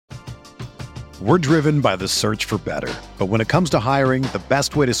We're driven by the search for better. But when it comes to hiring, the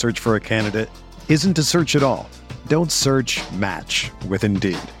best way to search for a candidate isn't to search at all. Don't search, match with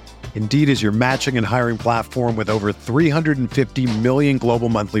Indeed. Indeed is your matching and hiring platform with over 350 million global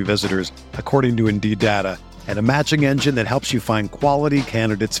monthly visitors, according to Indeed data, and a matching engine that helps you find quality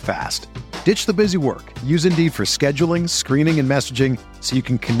candidates fast. Ditch the busy work. Use Indeed for scheduling, screening, and messaging so you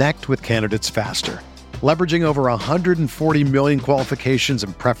can connect with candidates faster. Leveraging over 140 million qualifications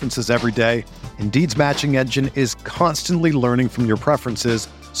and preferences every day, Indeed's matching engine is constantly learning from your preferences,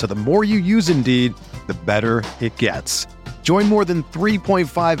 so the more you use Indeed, the better it gets. Join more than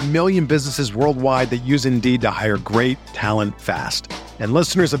 3.5 million businesses worldwide that use Indeed to hire great talent fast. And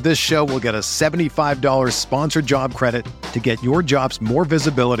listeners of this show will get a $75 sponsored job credit to get your jobs more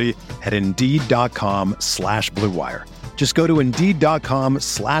visibility at Indeed.com/Blue Wire. Just go to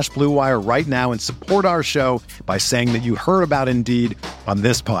Indeed.com/Blue Wire right now and support our show by saying that you heard about Indeed on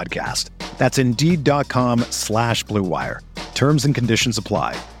this podcast. That's Indeed.com/Blue Wire. Terms and conditions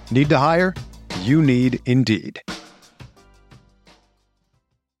apply. Need to hire? You need Indeed.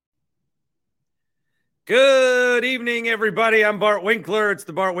 Good evening, everybody. I'm Bart Winkler. It's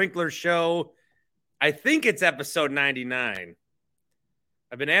the Bart Winkler Show. I think it's episode 99.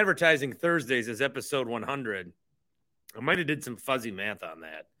 I've been advertising Thursdays as episode 100. I might have did some fuzzy math on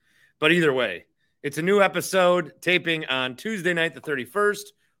that. But either way, it's a new episode taping on Tuesday night, the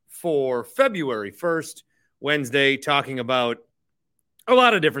 31st, for February 1st, Wednesday, talking about a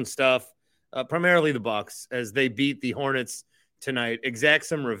lot of different stuff, primarily the Bucks, as they beat the Hornets tonight, exact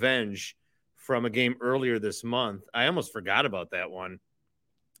some revenge from a game earlier this month. I almost forgot about that one.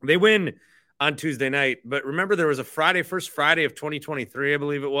 They win on Tuesday night, but remember there was a first Friday of 2023, I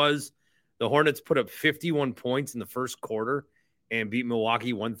believe it was. The Hornets put up 51 points in the first quarter and beat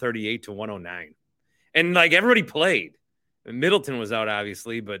Milwaukee 138-109. And like everybody played. Middleton was out,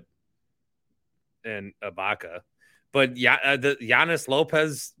 obviously, and Ibaka. But Giannis,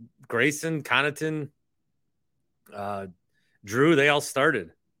 Lopez, Grayson, Connaughton, Drew, they all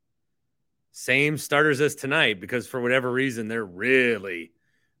started. Same starters as tonight because for whatever reason, they're really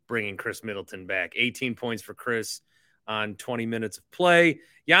bringing Chris Middleton back. 18 points for Chris on 20 minutes of play.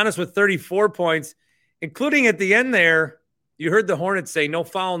 Giannis with 34 points, including at the end there, you heard the Hornets say, no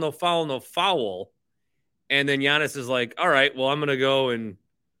foul, no foul, no foul. And then Giannis is like, all right, well, I'm going to go and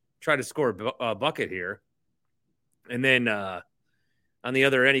try to score a bucket here. And then on the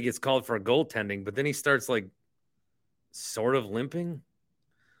other end, he gets called for a goaltending, but then he starts like sort of limping.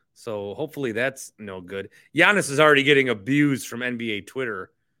 So hopefully that's no good. Giannis is already getting abused from NBA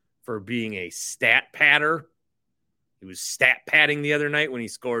Twitter for being a stat patter. He was stat padding the other night when he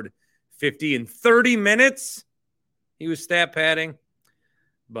scored 50 in 30 minutes. He was stat padding.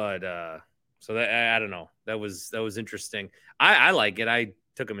 But so that I don't know. That was interesting. I like it. I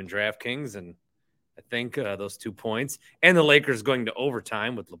took him in DraftKings, and I think those 2 points. And the Lakers going to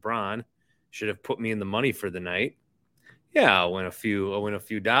overtime with LeBron should have put me in the money for the night. Yeah, I'll win a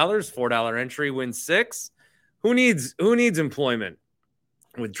few dollars. $4 entry, win 6. Who needs employment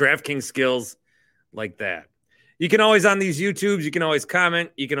with DraftKings skills like that? You can always on these YouTubes, you can always comment.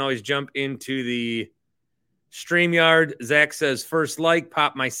 You can always jump into the StreamYard. Zach says, first like,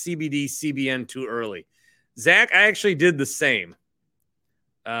 pop my CBD CBN too early. Zach, I actually did the same.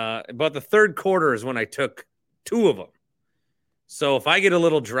 About the third quarter is when I took 2 of them. So if I get a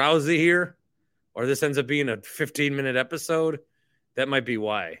little drowsy here, or this ends up being a 15-minute episode, that might be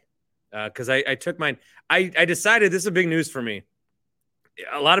why. Because I took mine. I decided, this is a big news for me.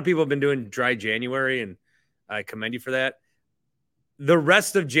 A lot of people have been doing dry January, and I commend you for that. The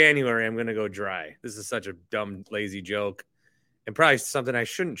rest of January, I'm going to go dry. This is such a dumb, lazy joke, and probably something I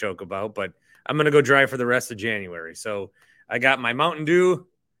shouldn't joke about, but I'm going to go dry for the rest of January. So I got my Mountain Dew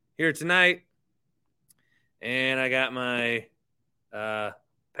here tonight, and I got my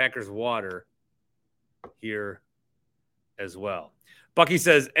Packers water here as well. Bucky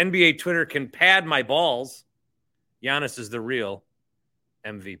says, NBA Twitter can pad my balls. Giannis is the real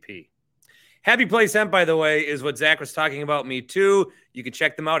MVP. Happy Place Hemp, by the way, is what Zach was talking about. Me too. You can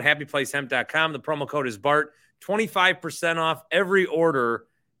check them out, happyplacehemp.com. The promo code is BART. 25% off every order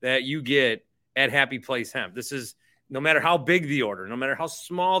that you get at Happy Place Hemp. This is no matter how big the order, no matter how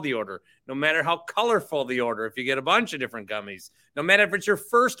small the order, no matter how colorful the order, if you get a bunch of different gummies, no matter if it's your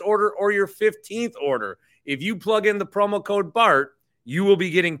first order or your 15th order, if you plug in the promo code BART, you will be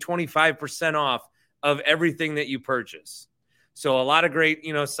getting 25% off of everything that you purchase. So a lot of great,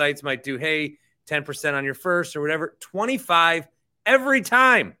 sites might do, hey, 10% on your first or whatever, 25 every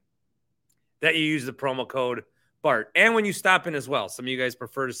time that you use the promo code BART. And when you stop in as well, some of you guys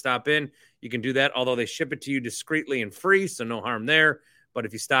prefer to stop in. You can do that, although they ship it to you discreetly and free, so no harm there. But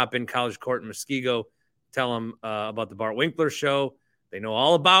if you stop in College Court in Muskego, tell them about the Bart Winkler show. They know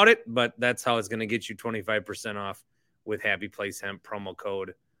all about it, but that's how it's going to get you 25% off with Happy Place Hemp promo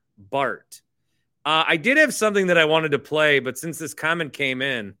code BART. I did have something that I wanted to play, but since this comment came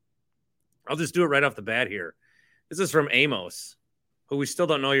in, I'll just do it right off the bat here. This is from Amos, who we still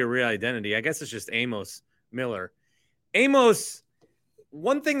don't know your real identity. I guess it's just Amos Miller. Amos,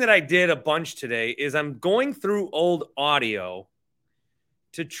 one thing that I did a bunch today is I'm going through old audio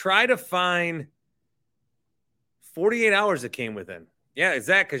to try to find 48 hours that came within. Yeah, is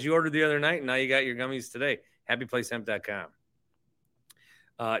that because you ordered the other night and now you got your gummies today? HappyPlaceHemp.com.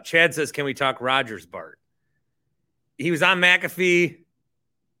 Chad says, can we talk Rogers, Bart? He was on McAfee.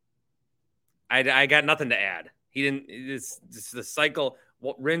 I got nothing to add. He didn't. It's the cycle,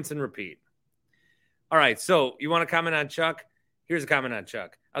 rinse and repeat. All right, so you want to comment on Chuck? Here's a comment on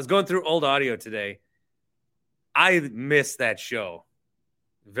Chuck. I was going through old audio today. I miss that show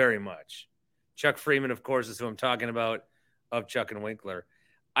very much. Chuck Freeman, of course, is who I'm talking about, of Chuck and Winkler.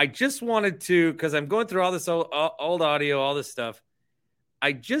 I just wanted to, because I'm going through all this old audio, all this stuff.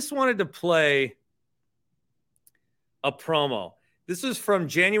 I just wanted to play a promo. This is from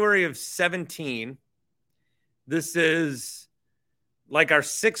January of 17. This is like our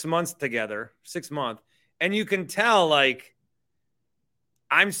 6 months together, 6 month. And you can tell, like,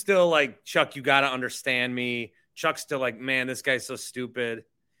 I'm still like, Chuck, you got to understand me. Chuck's still like, man, this guy's so stupid.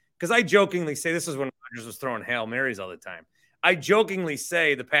 Because I jokingly say, this is when Rodgers was throwing Hail Marys all the time. I jokingly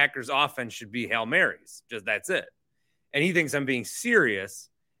say the Packers offense should be Hail Marys. Just that's it. And he thinks I'm being serious.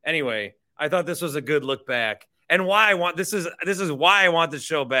 Anyway, I thought this was a good look back. And why I want this is why I want the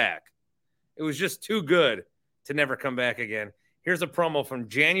show back. It was just too good to never come back again. Here's a promo from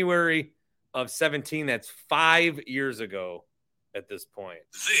January of 17. That's 5 years ago at this point.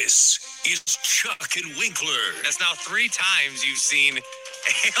 This is Chuck and Winkler. That's now 3 times you've seen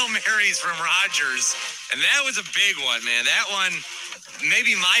Hail Marys from Rodgers. And that was a big one, man. That one,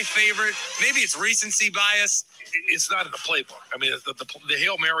 maybe my favorite. Maybe it's recency bias. It's not in the playbook. I mean, the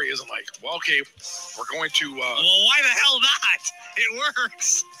Hail Mary isn't like, well, okay, we're going to... Well, why the hell not? It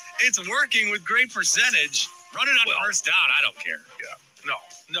works. It's working with great percentage. Run it on first down. I don't care. Yeah. No.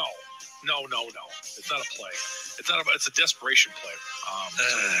 It's not a play. It's a desperation play.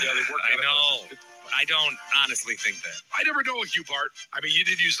 Yeah, they work. I know. I don't honestly think that. I never know with you, Bart. I mean, you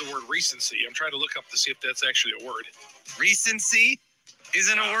did use the word recency. I'm trying to look up to see if that's actually a word. Recency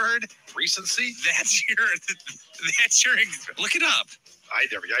isn't a word. Recency? That's your. Look it up. I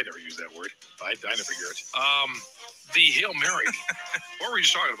never use that word. I never hear it. The Hail Mary. What were you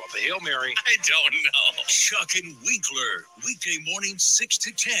just talking about? The Hail Mary. I don't know. Chuck and Winkler, weekday morning 6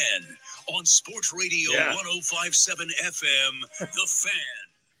 to 10 on Sports Radio 105.7 FM, The Fan.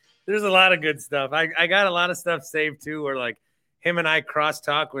 There's a lot of good stuff. I got a lot of stuff saved too, where like him and I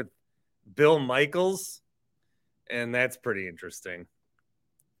cross-talk with Bill Michaels, and that's pretty interesting.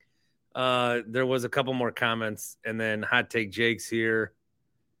 There was a couple more comments, and then Hot Take Jake's here.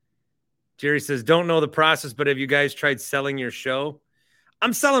 Jerry says, don't know the process, but have you guys tried selling your show?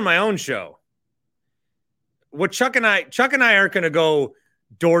 I'm selling my own show. What Chuck and I aren't going to go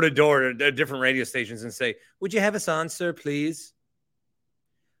door to door to different radio stations and say, would you have us on, sir, please?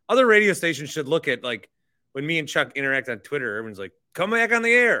 Other radio stations should look at, like, when me and Chuck interact on Twitter, everyone's like, come back on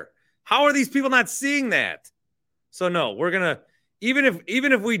the air. How are these people not seeing that? So no, we're going to, even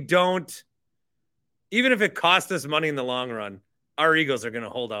if we don't, even if it costs us money in the long run, our egos are going to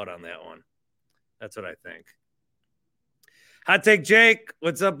hold out on that one. That's what I think. Hot Take Jake,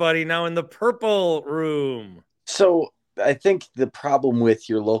 what's up, buddy? Now in the purple room. So I think the problem with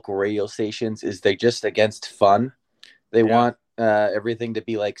your local radio stations is they're just against fun. They want everything to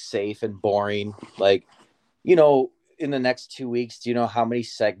be like safe and boring. Like, you know, in the next 2 weeks, do you know how many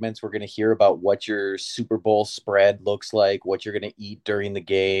segments we're going to hear about what your Super Bowl spread looks like, what you're going to eat during the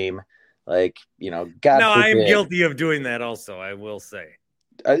game? Like, you know, God forbid. I am guilty of doing that also, I will say.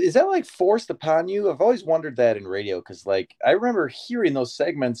 Is that like forced upon you? I've always wondered that in radio because, like, I remember hearing those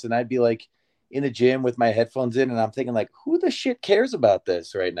segments and I'd be like in the gym with my headphones in and I'm thinking, like, who the shit cares about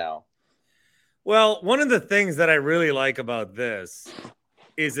this right now? Well, one of the things that I really like about this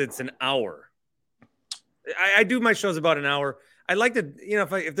is it's an hour. I do my shows about an hour. I like to, you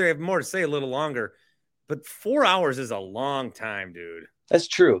know, if they have more to say, a little longer. But 4 hours is a long time, dude. That's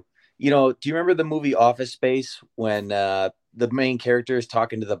true. You know, do you remember the movie Office Space when the main character is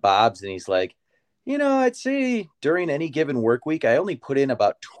talking to the Bobs and he's like, you know, I'd say during any given work week, I only put in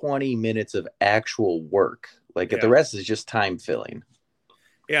about 20 minutes of actual work. Like the rest is just time filling.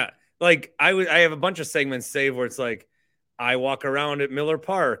 Yeah. Like I have a bunch of segments saved where it's like, I walk around at Miller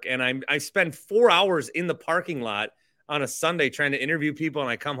Park and I spend 4 hours in the parking lot on a Sunday trying to interview people, and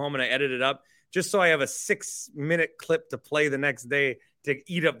I come home and I edit it up just so I have a 6-minute clip to play the next day to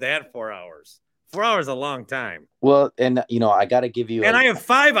eat up that 4 hours. 4 hours is a long time. Well, and I got to give you. And I have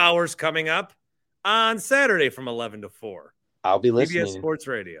 5 hours coming up on Saturday from 11 to 4. I'll be listening. PBS Sports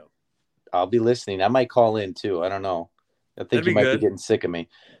Radio. I'll be listening. I might call in too. I don't know. I think you might be getting sick of me.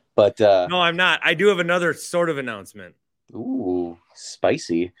 But no, I'm not. I do have another sort of announcement. Ooh,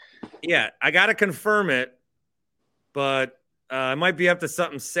 spicy. Yeah, I got to confirm it, but I might be up to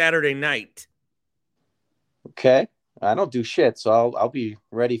something Saturday night. Okay. I don't do shit, so I'll be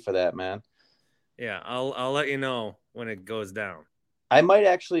ready for that, man. Yeah, I'll let you know when it goes down. I might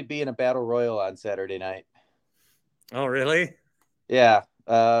actually be in a battle royal on Saturday night. Oh, really? Yeah.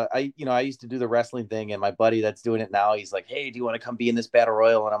 I used to do the wrestling thing, and my buddy that's doing it now, he's like, "Hey, do you want to come be in this battle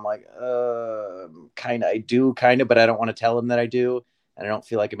royal?" And I'm like, kind of, I do, kind of, but I don't want to tell him that I do, and I don't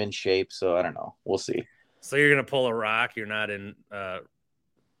feel like I'm in shape, so I don't know. We'll see. So you're gonna pull a Rock? You're not in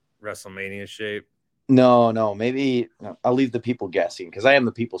WrestleMania shape? No. Maybe I'll leave the people guessing because I am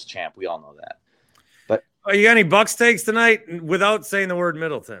the people's champ. We all know that. But you got any Bucks takes tonight without saying the word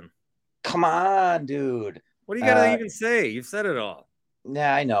Middleton? Come on, dude. What do you got to even say? You've said it all.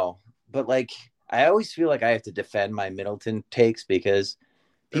 Yeah, I know. But, I always feel like I have to defend my Middleton takes because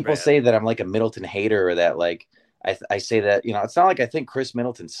people say that I'm like a Middleton hater or that, I say that, it's not like I think Chris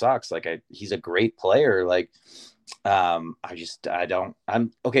Middleton sucks. He's a great player. I'm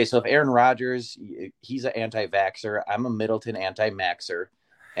okay. So if Aaron Rodgers, he's an anti-vaxxer, I'm a Middleton anti-maxer.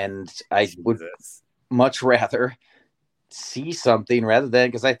 And I would much rather see something rather than,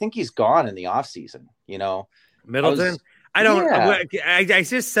 because I think he's gone in the offseason, Middleton? I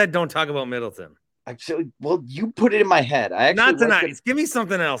just said don't talk about Middleton. Actually, well, you put it in my head. Not tonight. Give me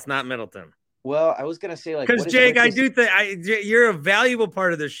something else, not Middleton. Well, I was gonna say because Jake, I do think you're a valuable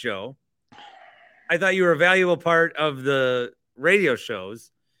part of this show. I thought you were a valuable part of the radio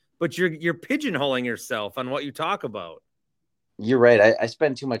shows, but you're pigeonholing yourself on what you talk about. You're right. I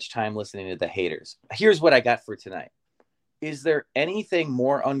spend too much time listening to the haters. Here's what I got for tonight. Is there anything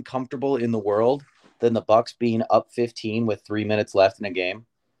more uncomfortable in the world than the Bucks being up 15 with 3 minutes left in a game?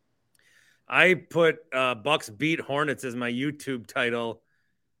 I put Bucks beat Hornets as my YouTube title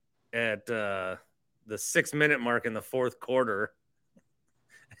at the 6-minute mark in the fourth quarter.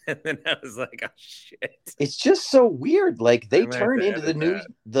 And then I was like, oh, shit. It's just so weird. They turn into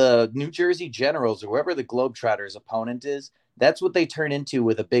the New Jersey Generals or whoever the Globetrotters opponent is. That's what they turn into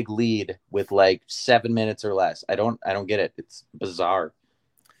with a big lead with 7 minutes or less. I don't get it. It's bizarre.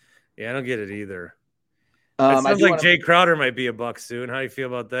 Yeah, I don't get it either. It sounds like Jay Crowder might be a Buck soon. How do you feel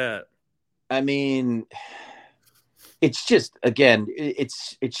about that? I mean, it's just, again,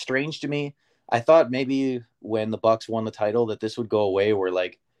 it's strange to me. I thought maybe when the Bucks won the title that this would go away where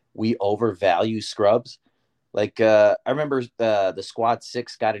we overvalue scrubs. I remember the Squad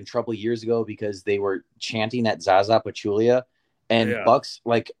 6 got in trouble years ago because they were chanting at Zaza Pachulia, and Bucks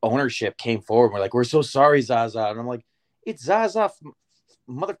ownership came forward. And we're like, we're so sorry, Zaza. And I'm like, it's Zaza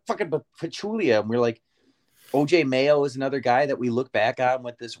motherfucking Pachulia. And we're like, OJ Mayo is another guy that we look back on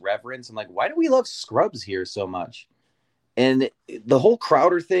with this reverence. I'm like, why do we love scrubs here so much? And the whole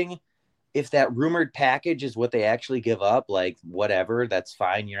Crowder thing, if that rumored package is what they actually give up, whatever, that's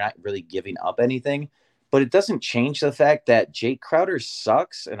fine. You're not really giving up anything. But it doesn't change the fact that Jake Crowder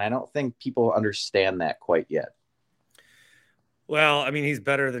sucks, and I don't think people understand that quite yet. Well, I mean, he's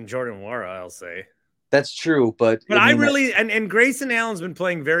better than Jordan Nwora, I'll say. That's true, but I really and Grayson Allen's been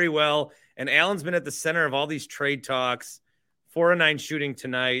playing very well, and Allen's been at the center of all these trade talks. 4-9 shooting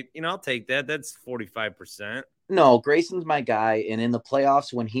tonight. I'll take that. That's 45%. No, Grayson's my guy, and in the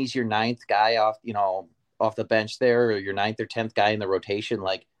playoffs, when he's your ninth guy off the bench there, or your ninth or 10th guy in the rotation,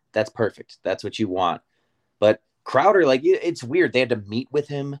 that's perfect. That's what you want. But Crowder, it's weird. They had to meet with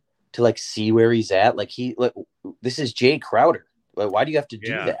him to see where he's at. This is Jay Crowder. Why do you have to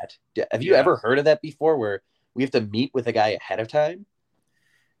do that? Have you ever heard of that before, where we have to meet with a guy ahead of time?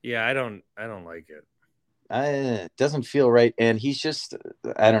 Yeah, I don't like it. It doesn't feel right, and he's just,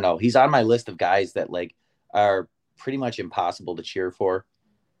 I don't know. He's on my list of guys that are pretty much impossible to cheer for.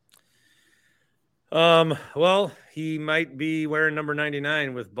 Well, he might be wearing number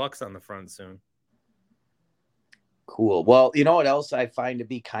 99 with Bucks on the front soon. Cool. Well, you know what else I find to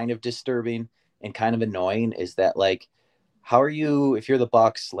be kind of disturbing and kind of annoying is that how are you, if you're the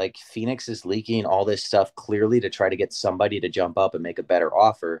Bucks, Phoenix is leaking all this stuff clearly to try to get somebody to jump up and make a better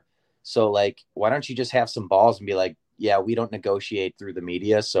offer. So why don't you just have some balls and be like, yeah, we don't negotiate through the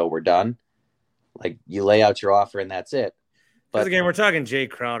media, so we're done. You lay out your offer and that's it. But again, we're talking Jay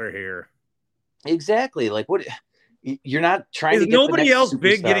Crowder here. Exactly. What you're not trying is to get nobody else superstar.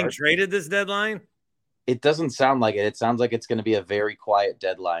 Big getting traded this deadline? It doesn't sound like it. It sounds like it's going to be a very quiet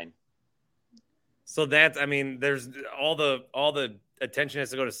deadline. So that's, I mean, there's all the attention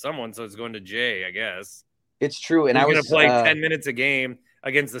has to go to someone, so it's going to Jay, I guess. It's true, and He's I was going to play 10 minutes a game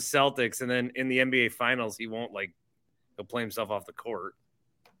against the Celtics, and then in the NBA Finals, he'll play himself off the court.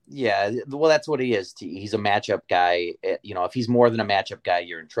 Yeah, well, that's what he is. He's a matchup guy. You know, if he's more than a matchup guy,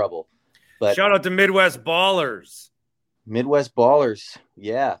 you're in trouble. But shout out to Midwest Ballers. Midwest Ballers.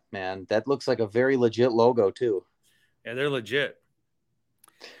 Yeah, man. That looks like a very legit logo, too. Yeah, they're legit.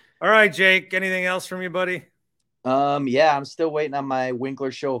 All right, Jake. Anything else from you, buddy? Yeah, I'm still waiting on my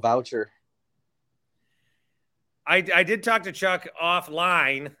Winkler Show voucher. I did talk to Chuck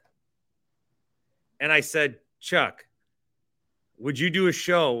offline, and I said, Chuck, would you do a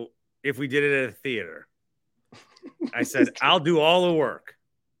show if we did it at a theater? I said, I'll do all the work.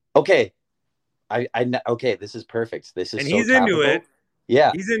 Okay. Okay, this is perfect. This is and so he's topical. into it.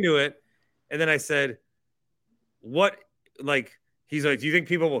 Yeah. He's into it. And then I said, what, like, he's like, do you think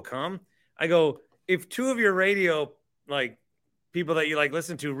people will come? I go, if two of your radio, like, people that you like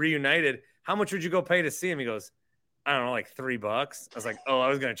listen to reunited, how much would you go pay to see him? He goes, I don't know, like $3. I was like, oh, I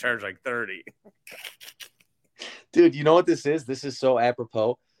was going to charge like 30. Dude, you know what this is? This is so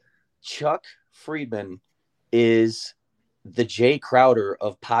apropos. Chuck Friedman is the Jay Crowder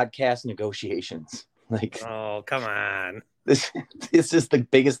of podcast negotiations. Like, oh, come on. This is the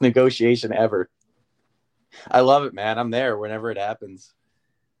biggest negotiation ever. I love it, man. I'm there whenever it happens.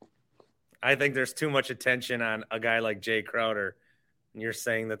 I think there's too much attention on a guy like Jay Crowder. And you're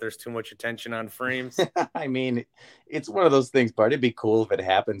saying that there's too much attention on Freems? I mean, it's one of those things, but it'd be cool if it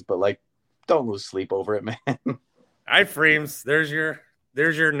happens, but like, don't lose sleep over it, man. All right, Freems. There's your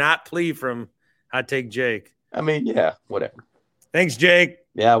not plea from Hot Take Jake. I mean, yeah, whatever. Thanks, Jake.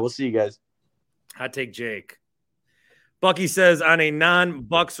 Yeah, we'll see you guys. Hot Take Jake. Bucky says, on a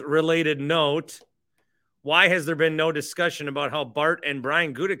non-Bucks related note, why has there been no discussion about how Bart and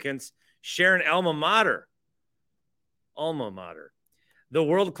Brian Gutekunst share an alma mater? Alma mater. The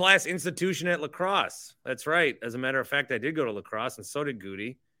world-class institution at lacrosse. That's right. As a matter of fact, I did go to lacrosse, and so did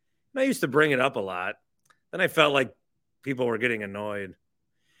Goody. And I used to bring it up a lot. Then I felt like people were getting annoyed.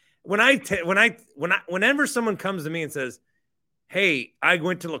 Whenever someone comes to me and says, hey, I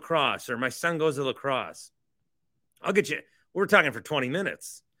went to lacrosse, or my son goes to lacrosse, I'll get you. We're talking for 20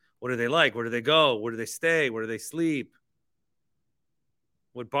 minutes. What do they like? Where do they go? Where do they stay? Where do they sleep?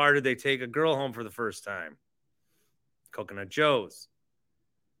 What bar did they take a girl home for the first time? Coconut Joe's.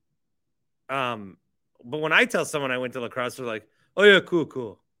 But when I tell someone I went to lacrosse, they're like, oh, yeah,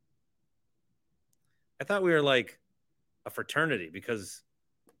 cool. I thought we were like a fraternity because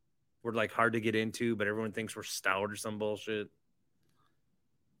we're like hard to get into, but everyone thinks we're stout or some bullshit.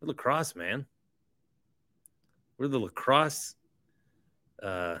 We're lacrosse, man. We're the lacrosse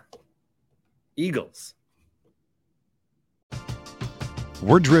Eagles.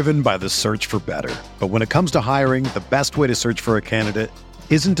 We're driven by the search for better. But when it comes to hiring, the best way to search for a candidate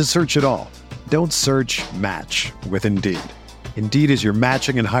isn't to search at all. Don't search, match with Indeed. Indeed is your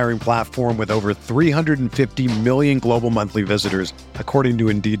matching and hiring platform with over 350 million global monthly visitors, according to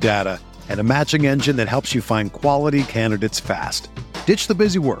Indeed data, and a matching engine that helps you find quality candidates fast. Ditch the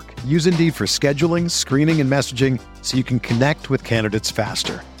busy work. Use Indeed for scheduling, screening, and messaging so you can connect with candidates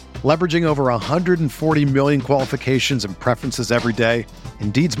faster. Leveraging over 140 million qualifications and preferences every day,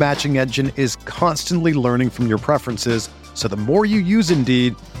 Indeed's matching engine is constantly learning from your preferences, so the more you use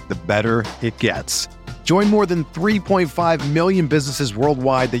Indeed, the better it gets. Join more than 3.5 million businesses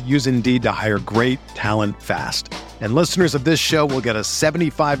worldwide that use Indeed to hire great talent fast. And listeners of this show will get a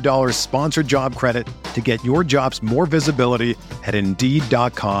 $75 sponsored job credit to get your jobs more visibility at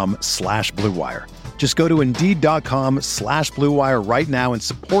Indeed.com/Blue Wire. Just go to Indeed.com/Blue Wire right now and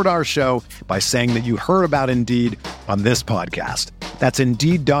support our show by saying that you heard about Indeed on this podcast. That's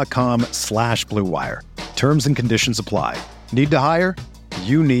Indeed.com/Blue Wire. Terms and conditions apply. Need to hire?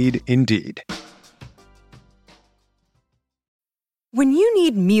 You need Indeed. When you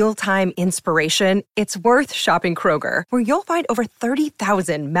need mealtime inspiration, it's worth shopping Kroger, where you'll find over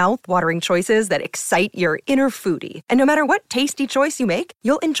 30,000 mouth-watering choices that excite your inner foodie. And no matter what tasty choice you make,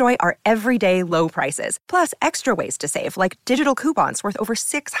 you'll enjoy our everyday low prices, plus extra ways to save, like digital coupons worth over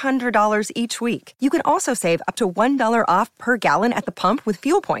 $600 each week. You can also save up to $1 off per gallon at the pump with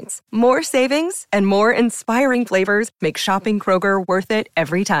fuel points. More savings and more inspiring flavors make shopping Kroger worth it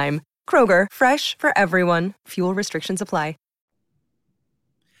every time. Kroger, fresh for everyone. Fuel restrictions apply.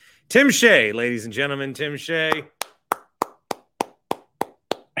 Tim Shea, ladies and gentlemen, Tim Shea.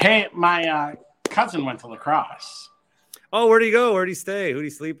 Hey, my cousin went to lacrosse. Oh, where'd he go? Where'd he stay? Who'd he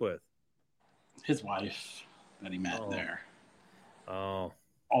sleep with? His wife that he met there. Oh.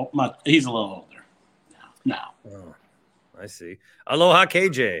 He's a little older. No. Oh, I see. Aloha,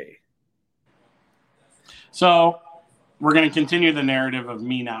 KJ. So we're going to continue the narrative of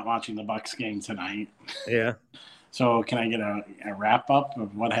me not watching the Bucks game tonight. Yeah. So can I get a wrap up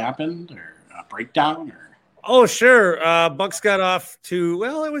of what happened or a breakdown? Or Oh, sure. Bucks got off to,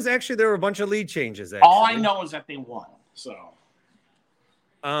 well, it was actually, there were a bunch of lead changes. Actually. All I know is that they won. So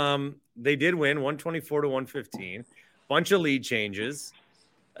they did win 124 to 115. Bunch of lead changes.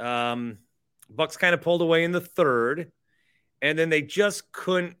 Bucks kind of pulled away in the third, and then they just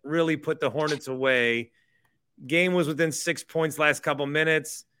couldn't really put the Hornets away. Game was within 6 points last couple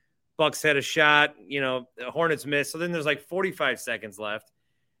minutes. Bucks had a shot, the Hornets missed. So then there's like 45 seconds left.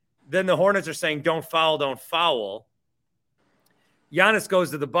 Then the Hornets are saying, don't foul, don't foul. Giannis goes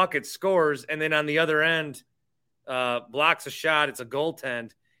to the bucket, scores, and then on the other end, blocks a shot. It's a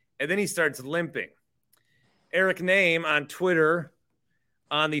goaltend. And then he starts limping. Eric Name on Twitter,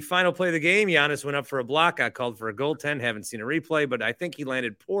 on the final play of the game, Giannis went up for a block, got called for a goaltend. Haven't seen a replay, but I think he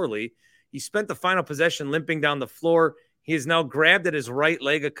landed poorly. He spent the final possession limping down the floor. He has now grabbed at his right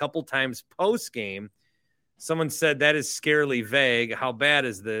leg a couple times post-game. Someone said that is scarily vague. How bad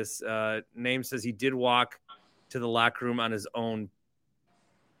is this? Name says he did walk to the locker room on his own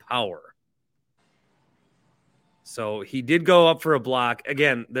power. So he did go up for a block.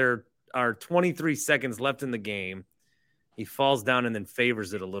 Again, there are 23 seconds left in the game. He falls down and then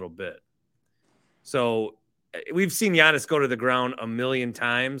favors it a little bit. So we've seen Giannis go to the ground a million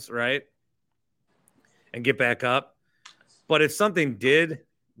times, right? And get back up. But if something did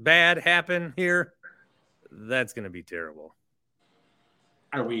bad happen here, that's going to be terrible.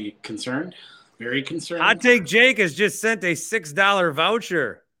 are we concerned? Very concerned? Hot Take Jake has just sent a $6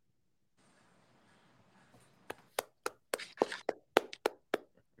 voucher.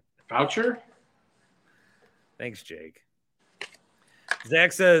 Voucher? Thanks, Jake.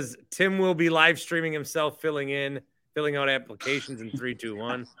 Zach says Tim will be live streaming himself filling out applications in 3, 2,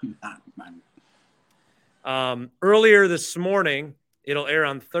 1. Earlier this morning, it'll air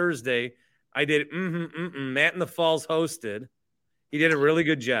on Thursday. I did Matt in the Falls hosted. He did a really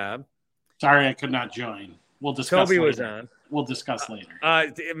good job. Sorry, I could not join. We'll discuss Toby later. was on. We'll discuss later.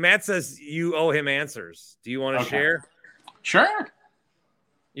 Matt says you owe him answers. Do you want to share? Sure.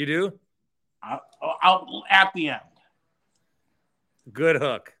 You do? I'll at the end. Good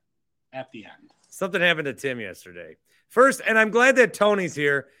hook. At the end. Something happened to Tim yesterday. First, and I'm glad that Tony's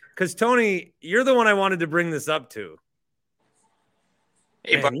here, because Tony, you're the one I wanted to bring this up to.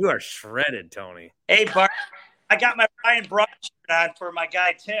 Hey, man, you are shredded, Tony. Hey, Bart. I got my Ryan Braun shirt on for my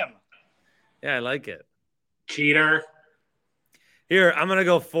guy, Tim. Yeah, I like it. Cheater. Here, I'm going to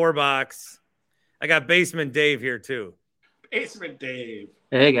go 4-box. I got Basement Dave here, too. Basement Dave.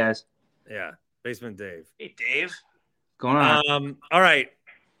 Hey, guys. Yeah, Basement Dave. Hey, Dave. Going on? All right.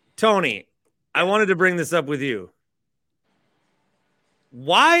 Tony, I wanted to bring this up with you.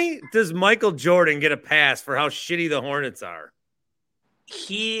 Why does Michael Jordan get a pass for how shitty the Hornets are?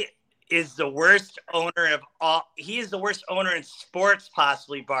 He is the worst owner of all. He is the worst owner in sports,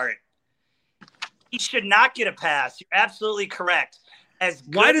 possibly, Bart. He should not get a pass. You're absolutely correct.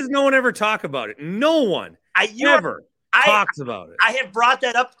 Why does no one ever talk about it? No one ever talks about it. I have brought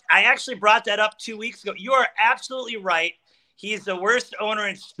that up. I actually brought that up 2 weeks ago. You are absolutely right. He's the worst owner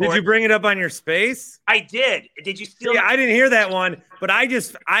in sports. Did you bring it up on your space? I did. Did you steal? Yeah, I didn't hear that one, but I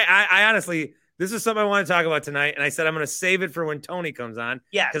honestly, this is something I want to talk about tonight, and I said I'm going to save it for when Tony comes on.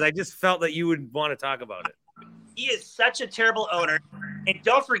 Yeah, because I just felt that you would want to talk about it. He is such a terrible owner, and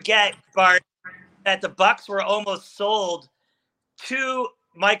don't forget, Bart, that the Bucks were almost sold to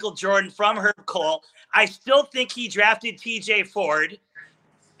Michael Jordan from Herb Cole. I still think he drafted TJ Ford,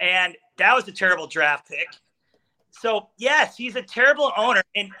 and that was a terrible draft pick. So, yes, he's a terrible owner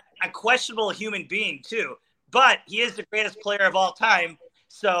and a questionable human being, too. But he is the greatest player of all time,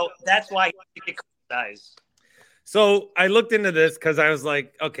 so that's why he gets criticized. So I looked into this because I was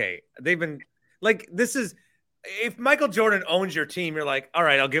like, okay, they've been like, this is if Michael Jordan owns your team, you're like, all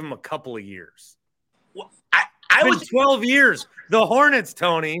right, I'll give him a couple of years. Well, I was 12 years. The Hornets,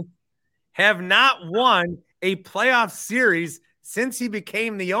 Tony, have not won a playoff series since he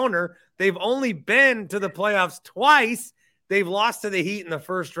became the owner. They've only been to the playoffs twice. They've lost to the Heat in the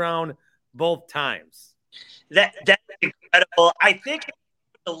first round both times. That's incredible. I think if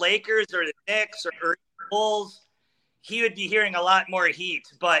the Lakers or the Knicks or the Bulls, he would be hearing a lot more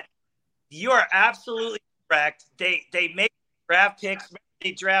heat. But you are absolutely correct. They make draft picks.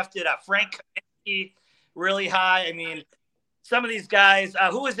 They drafted Frank Kaminsky really high. I mean, some of these guys.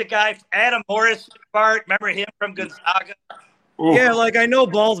 Who was the guy? Adam Morris, Bart. Remember him from Gonzaga? Ooh. Yeah, like I know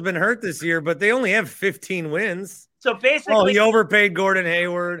Ball's been hurt this year, but they only have 15 wins. So basically, he overpaid Gordon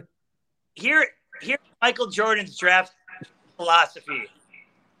Hayward. Here's Michael Jordan's draft philosophy.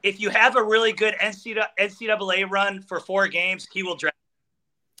 If you have a really good NCAA run for 4 games, he will draft.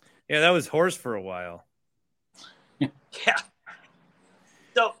 Yeah, that was Horse for a while. Yeah.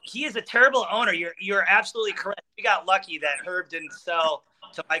 So he is a terrible owner. You're absolutely correct. We got lucky that Herb didn't sell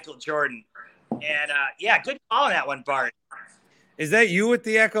to Michael Jordan. And, good call on that one, Bart. Is that you with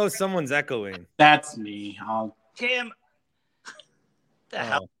the echo? Someone's echoing. That's me. Tim. The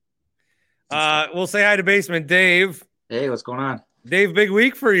hell? We'll say hi to Basement Dave. Hey, what's going on? Dave, big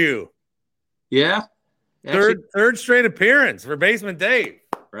week for you. Yeah. Actually, Third straight appearance for Basement Dave.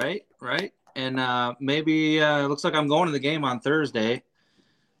 Right. And maybe it looks like I'm going to the game on Thursday.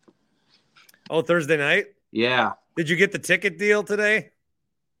 Oh, Thursday night? Yeah. Did you get the ticket deal today?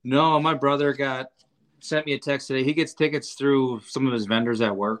 No, my brother sent me a text today. He gets tickets through some of his vendors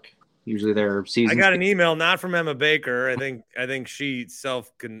at work. Usually their season. I got an email not from Emma Baker. I think she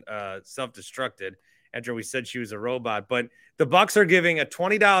self-destructed after we said she was a robot. But the Bucks are giving a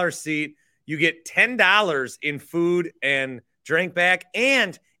 $20 seat. You get $10 in food and drink back,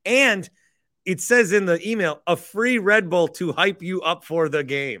 and it says in the email a free Red Bull to hype you up for the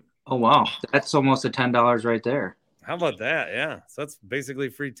game. Oh wow, that's almost a $10 right there. How about that? Yeah, so that's basically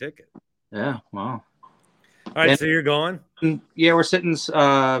a free ticket. Yeah, wow. All right, so you're going? Yeah, we're sitting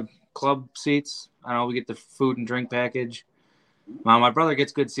club seats. I know we get the food and drink package. My brother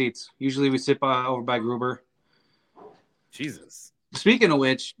gets good seats. Usually we sit over by Gruber. Jesus. Speaking of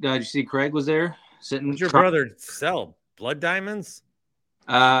which, did you see Craig was there sitting? What's your brother sell? Blood diamonds?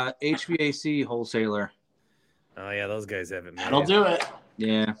 HVAC wholesaler. Oh yeah, those guys have it. That'll do it.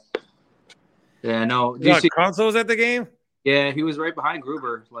 Yeah. Yeah, no. You see consoles at the game? Yeah, he was right behind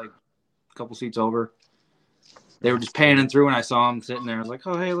Gruber, like a couple seats over. They were just panning through, and I saw him sitting there. I was like,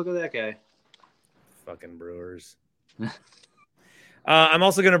 oh, hey, look at that guy. Fucking Brewers. I'm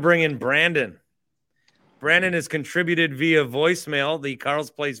also going to bring in Brandon. Brandon has contributed via voicemail, the Carl's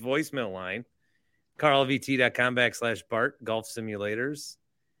Place voicemail line, carlvt.com/Bart, golf simulators.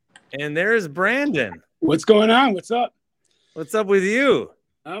 And there's Brandon. What's going on? What's up? What's up with you?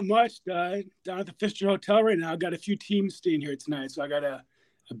 Not much. Down at the Pfister Hotel right now. I got a few teams staying here tonight, so I got a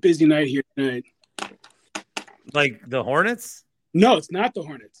busy night here tonight. Like the Hornets? No, it's not the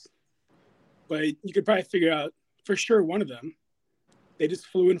Hornets. But you could probably figure out for sure one of them. They just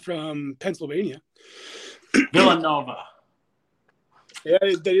flew in from Pennsylvania. Villanova. Yeah,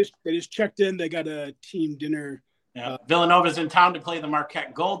 they just checked in. They got a team dinner. Yeah, Villanova's in town to play the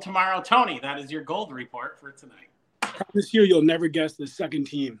Marquette Gold tomorrow. Tony, that is your gold report for tonight. I promise you'll never guess the second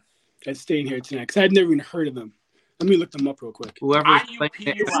team that's staying here tonight because I'd never even heard of them. Let me look them up real quick.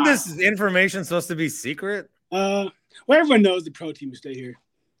 Isn't this information supposed to be secret? Well, everyone knows the pro team will stay here.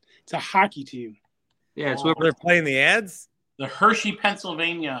 It's a hockey team. Yeah, it's where they're playing the ads. The Hershey,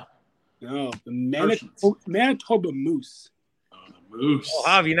 Pennsylvania. No, the Manitoba Moose. Oh, the Moose. Oh,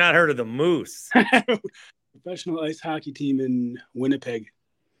 how have you not heard of the Moose? Professional ice hockey team in Winnipeg.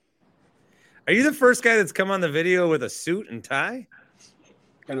 Are you the first guy that's come on the video with a suit and tie?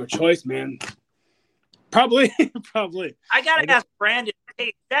 Got no choice, man. Probably. I gotta ask Brandon.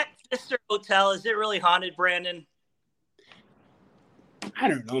 Hey, that Pfister Hotel, is it really haunted, Brandon? I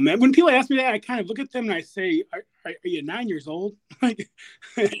don't know, man. When people ask me that, I kind of look at them and I say, "Are you 9 years old?" Like,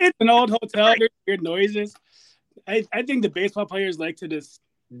 it's an old hotel. There's weird noises. I think the baseball players like to just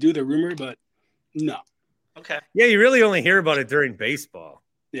do the rumor, but no. Okay. Yeah, you really only hear about it during baseball.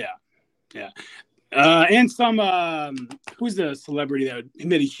 Yeah. And some who's the celebrity that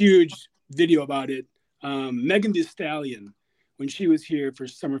made a huge video about it? Megan Thee Stallion, when she was here for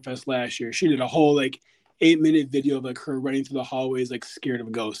Summerfest last year, she did a whole 8-minute video of her running through the hallways scared of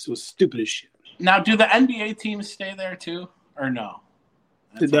a ghost. It was stupid as shit. Now, do the NBA teams stay there too, or no?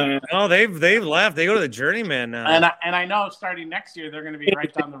 No, they've left. They go to the Journeyman now. And I know starting next year they're going to be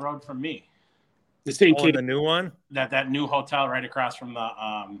right down the road from me. The same kid, the new one, that new hotel right across from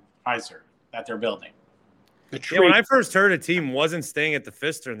the Pfizer that they're building. Yeah, when I first heard a team wasn't staying at the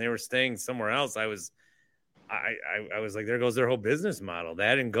Pfister and they were staying somewhere else, I was like, there goes their whole business model.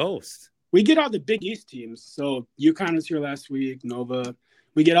 That and Ghost. We get all the Big East teams. So UConn was here last week, Nova.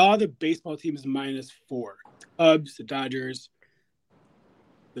 We get all the baseball teams -4. The Cubs, the Dodgers,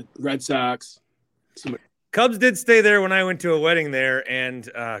 the Red Sox. Cubs did stay there when I went to a wedding there, and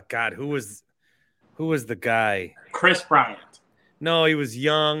God, who was the guy? Chris Bryant. No, he was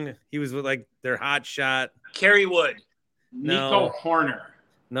young. He was with their hot shot. Kerry Wood. Nico Horner.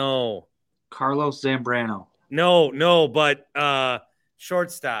 No. Carlos Zambrano. No, but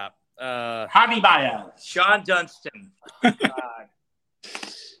shortstop. Javi Baez. Sean Dunston. God.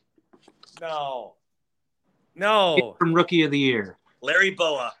 No. From Rookie of the Year. Larry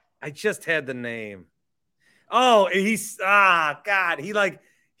Boa. I just had the name. Oh, God. He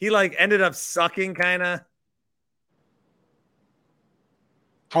ended up sucking kind of.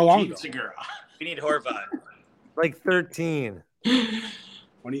 How long ago? Segura. We need Horvat. Like 13.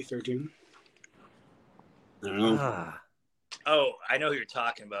 2013. I don't know. Oh, I know who you're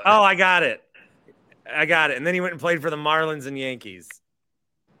talking about. Oh, I got it. And then he went and played for the Marlins and Yankees.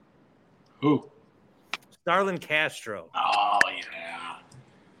 Who? Starlin Castro. Oh, yeah.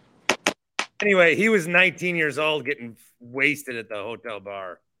 Anyway, he was 19 years old getting wasted at the hotel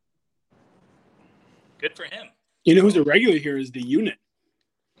bar. Good for him. You know who's a regular here is the unit.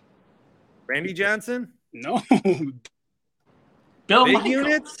 Randy Johnson? No. Bill Big Michaels.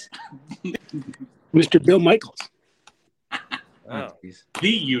 units? Mr. Bill Michaels. Oh. The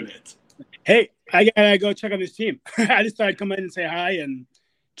unit. Hey, I gotta go check on this team. I just thought I'd come in and say hi and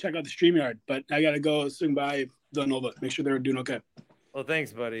check out the StreamYard, but I gotta go swing by Villanova, make sure they're doing okay. Well,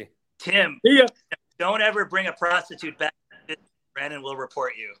 thanks, buddy. Tim, Yeah. don't ever bring a prostitute back. Brandon will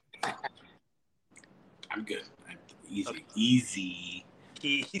report you. I'm good. Easy.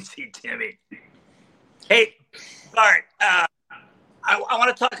 Okay. Easy, Timmy. Hey, Bart, I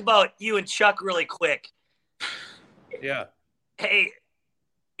want to talk about you and Chuck really quick. Yeah. Hey,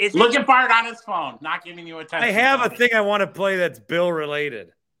 look at Bart on his phone, not giving you attention. I have a thing I want to play that's Bill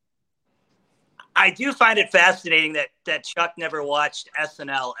related. I do find it fascinating that Chuck never watched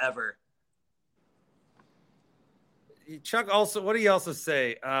SNL ever. Chuck also, what do you also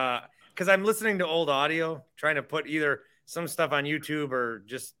say? Because I'm listening to old audio, trying to put either some stuff on YouTube or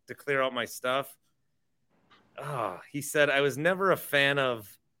just to clear out my stuff. He said, I was never a fan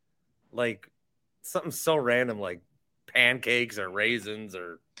of like something so random like pancakes or raisins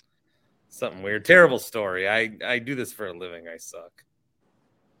or something weird. Terrible story. I do this for a living. I suck.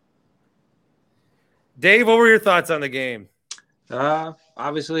 Dave, what were your thoughts on the game?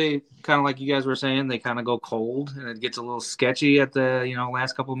 Obviously, kind of like you guys were saying, they kind of go cold and it gets a little sketchy at the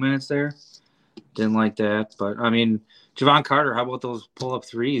last couple of minutes there. Didn't like that, but I mean, Javon Carter, how about those pull-up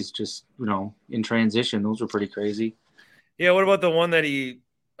threes? Just in transition, those were pretty crazy. Yeah, what about the one that he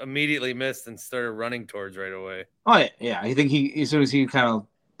immediately missed and started running towards right away? Oh yeah. I think as soon as he kind of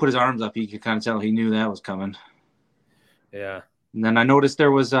put his arms up, you could kind of tell he knew that was coming. Yeah. And then I noticed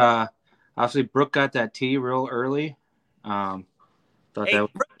there was obviously Brooke got that tee real early.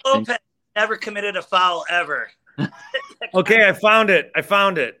 Brooke Lopez never committed a foul ever. Okay, I found it. I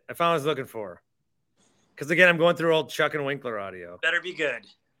found what I was looking for. Because again, I'm going through old Chuck and Winkler audio. Better be good.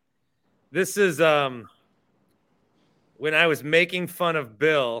 This is when I was making fun of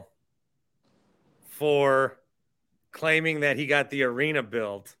Bill for claiming that he got the arena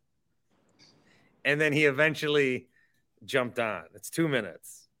built. And then he eventually jumped on. It's 2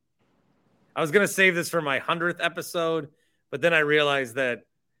 minutes. I was going to save this for my 100th episode, but then I realized that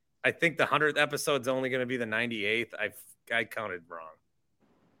I think the 100th episode is only going to be the 98th. I counted wrong.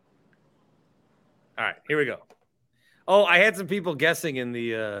 All right, here we go. Oh, I had some people guessing in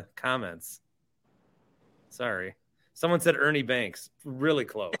the comments. Sorry. Someone said Ernie Banks. Really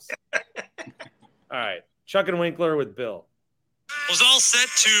close. All right. Chuck and Winkler with Bill. Was all set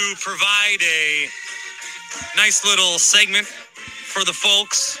to provide a nice little segment for the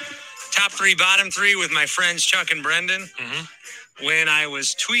folks. Top three, bottom three with my friends Chuck and Brendan. Mm-hmm. When I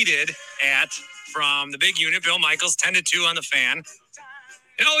was tweeted at from the big unit, Bill Michaels, 10-2 on the Fan.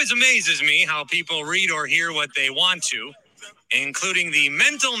 It always amazes me how people read or hear what they want to, including the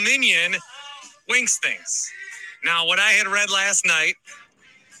mental minion Winks things. Now, what I had read last night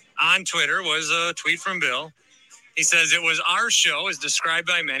on Twitter was a tweet from Bill. He says it was our show, as described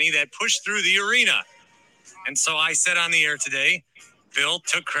by many, that pushed through the arena. And so I said on the air today, Bill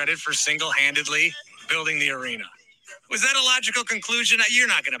took credit for single-handedly building the arena. Was that a logical conclusion? You're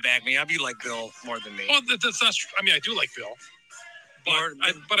not going to back me up. You like Bill more than me. Well, that's not true. I mean, I do like Bill.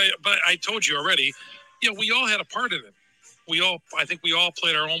 But I told you already, we all had a part in it. I think we all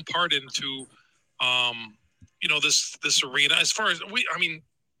played our own part into, this arena. As far as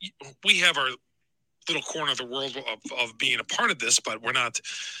we have our little corner of the world of being a part of this, but we're not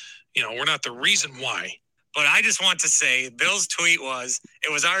the reason why. But I just want to say, Bill's tweet was,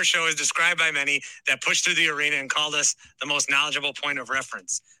 it was our show as described by many that pushed through the arena and called us the most knowledgeable point of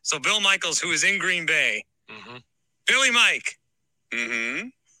reference. So Bill Michaels, who is in Green Bay, mm-hmm. Billy Mike. Mm-hmm.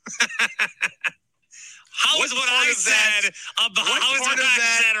 How is what I said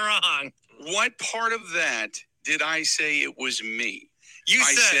wrong? What part of that did I say it was me?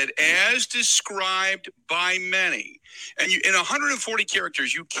 I said, as described by many. And in 140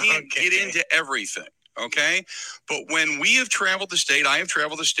 characters, you can't get into everything. Okay. But when we have traveled the state, I have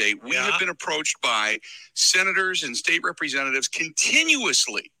traveled the state, we have been approached by senators and state representatives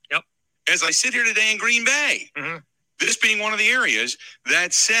continuously. Yep. as I sit here today in Green Bay, this being one of the areas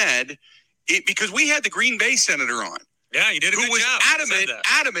that said it, because we had the Green Bay senator on. Yeah, you did a good who was job.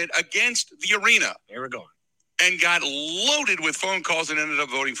 adamant against the arena. Here we're going. And got loaded with phone calls and ended up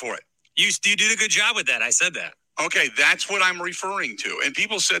voting for it. You did a good job with that. I said that. Okay, that's what I'm referring to. And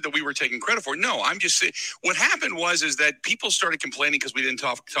people said that we were taking credit for it. No, I'm just saying what happened is that people started complaining because we didn't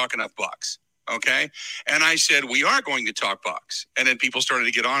talk enough Bucks. Okay. And I said, we are going to talk Bucks. And then people started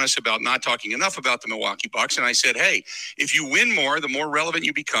to get on us about not talking enough about the Milwaukee Bucks. And I said, hey, if you win more, the more relevant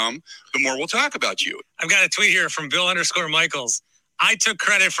you become, the more we'll talk about you. I've got a tweet here from Bill_Michaels. I took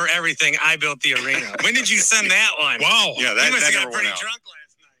credit for everything. I built the arena. When did you send that one? Wow. Yeah, He must that have never got pretty went out. drunk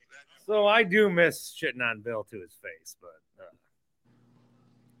last night. So I do miss shitting on Bill to his face, but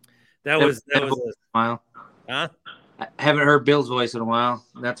that was a while. huh? I haven't heard Bill's voice in a while.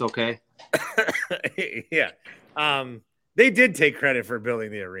 That's okay. Yeah. They did take credit for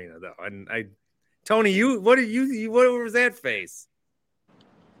building the arena though. And Tony, what was that face?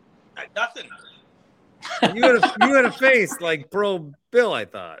 Nothing. You had a face like pro Bill, I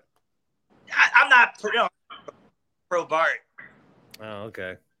thought. I'm not pro Bart. Oh,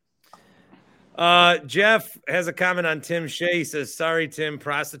 okay. Jeff has a comment on Tim Shea. He says, sorry, Tim,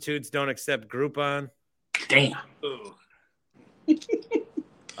 prostitutes don't accept Groupon. Damn. Ooh.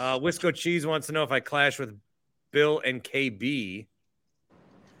 Wisco Cheese wants to know if I clash with Bill and KB.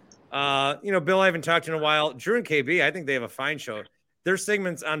 Bill, I haven't talked to in a while. Drew and KB, I think they have a fine show. Their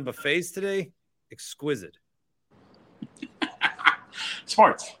segments on buffets today, exquisite.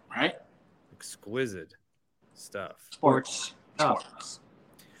 Sports, right? Exquisite stuff. Sports. All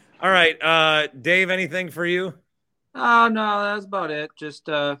right, Dave, anything for you? Oh no, that's about it. Just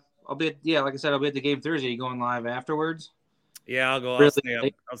like I said, I'll be at the game Thursday. You going live afterwards? Yeah, I'll go.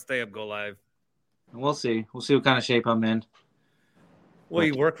 Really? I'll stay up. Go live. We'll see. We'll see what kind of shape I'm in. Will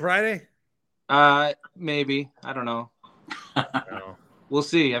you work Friday? Maybe. I don't know. No. We'll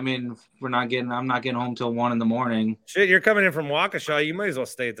see. I mean, I'm not getting home till 1 a.m. Shit, you're coming in from Waukesha. You might as well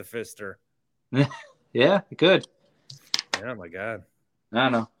stay at the Pfister. Yeah, good. Oh my God. I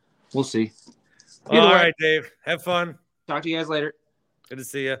don't know. We'll see. All right, Dave. Have fun. Talk to you guys later. Good to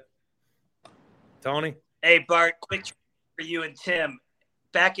see you. Tony? Hey, Bart, quick for you and Tim.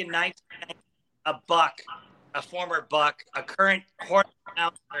 Back in 1990, a former Buck, a current Hornet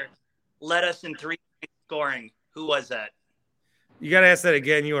announcer, led us in 3-point scoring. Who was that? You got to ask that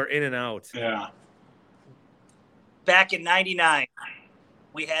again. You are in and out. Yeah. Back in 99,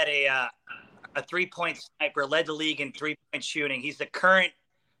 we had a 3-point sniper, led the league in 3-point shooting. He's the current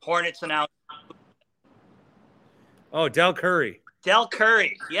Hornets announcer. Oh, Del Curry. Del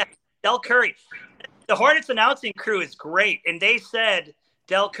Curry. Yeah, Del Curry. The Hornets announcing crew is great. And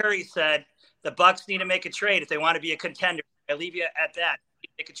Del Curry said, the Bucks need to make a trade if they want to be a contender. I leave you at that.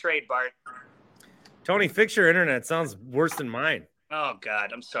 Make a trade, Bart. Tony, fix your internet. Sounds worse than mine. Oh,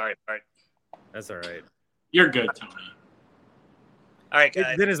 God. I'm sorry, Bart. That's all right. You're good, Tony. All right,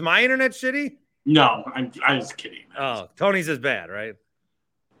 guys. Then is my internet shitty? No, I was kidding. Oh, Tony's is bad, right?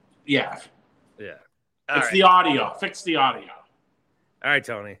 Yeah. Yeah. It's the audio. Fix the audio. All right,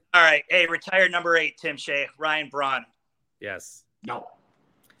 Tony. All right. Hey, retired number 8, Tim Shea, Ryan Braun. Yes. No.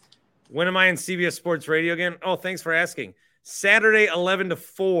 When am I in CBS Sports Radio again? Oh, thanks for asking. Saturday, 11 to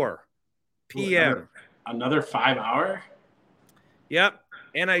 4 p.m. Another 5 hour? Yep.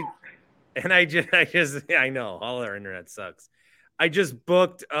 And I know all our internet sucks. I just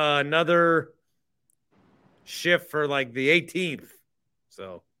booked another shift for like the 18th.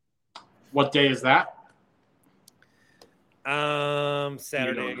 So what day is that?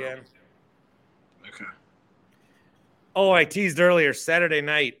 Saturday again. Okay. Oh, I teased earlier. Saturday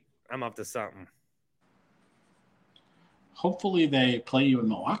night, I'm up to something. Hopefully they play you in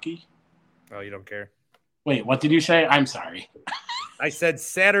Milwaukee. Oh, you don't care? Wait, what did you say? I'm sorry. I said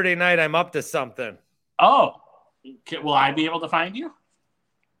Saturday night, I'm up to something. Oh, will I be able to find you?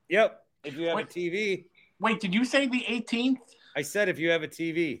 Yep. If you have a TV. Wait, did you say the 18th? I said if you have a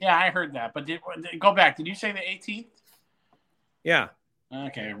TV. Yeah, I heard that. But go back. Did you say the 18th? Yeah.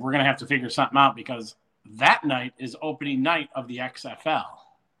 Okay, we're going to have to figure something out because that night is opening night of the XFL.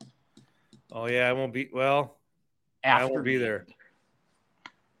 Oh, yeah, I won't be. Well, I won't be there.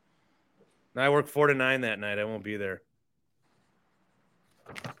 I work 4 to 9 that night. I won't be there.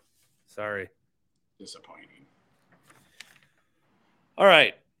 Sorry. Disappointing. All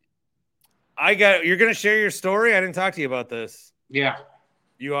right. You're going to share your story? I didn't talk to you about this. Yeah.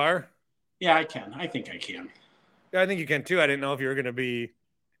 You are? Yeah, I can. I think I can. Yeah, I think you can too. I didn't know if you were going to be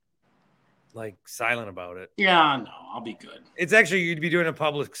like silent about it. Yeah, no, I'll be good. It's actually, you'd be doing a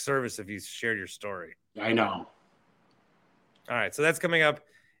public service if you shared your story. I know. All right. So that's coming up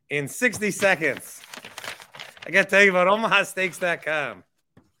in 60 seconds. I got to tell you about omahasteaks.com.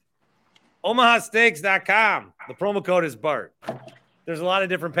 omahasteaks.com. The promo code is BART. There's a lot of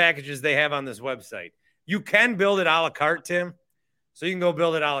different packages they have on this website. You can build it a la carte, Tim. So you can go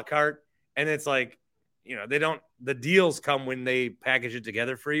build it a la carte, and it's like, the deals come when they package it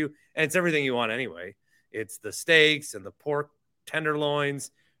together for you, and it's everything you want anyway. It's the steaks and the pork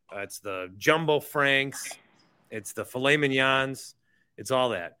tenderloins. It's the jumbo franks. It's the filet mignons. It's all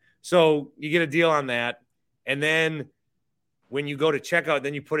that. So you get a deal on that, and then when you go to checkout,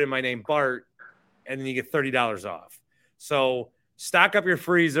 then you put in my name, Bart, and then you get $30 off. So stock up your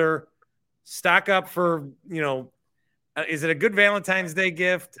freezer. Stock up for, is it a good Valentine's Day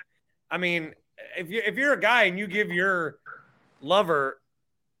gift? I mean, if you're a guy and you give your lover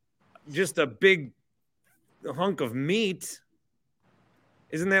just a big hunk of meat,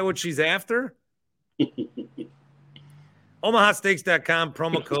 isn't that what she's after? omahasteaks.com,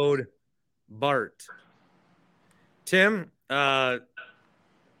 promo code BART. Tim, the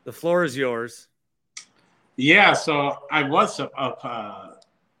floor is yours. Yeah, so I was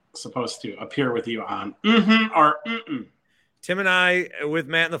supposed to appear with you on or Mm-mm. Tim and I, with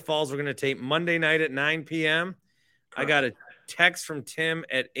Matt in the Falls, we're going to tape Monday night at 9 p.m. Correct. I got a text from Tim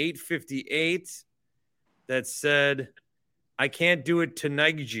at 8:58 that said, I can't do it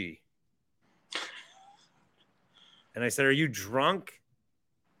tonight, G. And I said, are you drunk?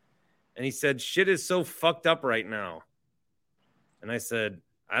 And he said, shit is so fucked up right now. And I said,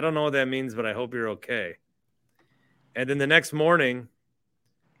 I don't know what that means, but I hope you're okay. And then the next morning,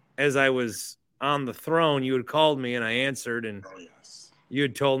 as I was on the throne, you had called me and I answered, and you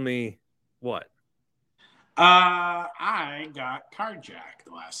had told me what? I got carjacked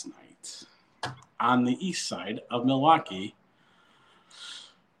last night on the east side of Milwaukee.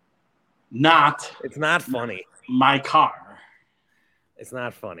 It's not funny. My car. It's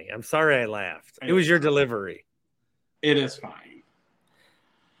not funny. I'm sorry I laughed. It was your delivery. It is fine.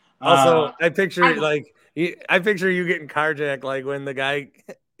 Also, I picture you getting carjacked like when the guy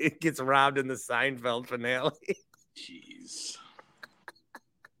gets robbed in the Seinfeld finale. Jeez.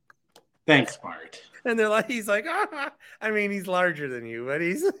 Thanks, Bart. And he's like, ah. I mean, he's larger than you, but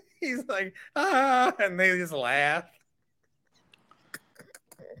he's like, ah, and they just laugh.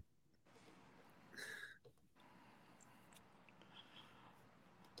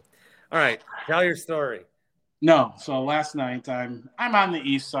 All right, tell your story. No, so last night I'm on the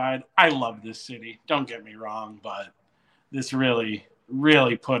east side. I love this city. Don't get me wrong, but this really,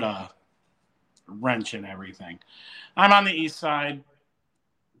 really put a wrench in everything. I'm on the east side,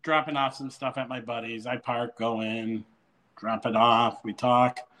 dropping off some stuff at my buddies. I park, go in, drop it off. We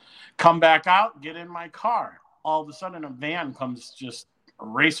talk, come back out, get in my car. All of a sudden, a van comes just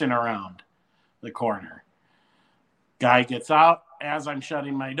racing around the corner. Guy gets out. As I'm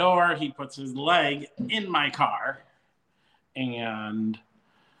shutting my door, he puts his leg in my car and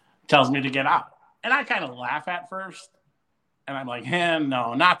tells me to get out. And I kind of laugh at first. And I'm like,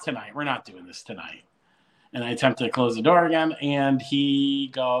 no, not tonight. We're not doing this tonight. And I attempt to close the door again. And he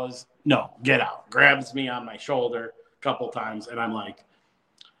goes, no, get out. Grabs me on my shoulder a couple times. And I'm like,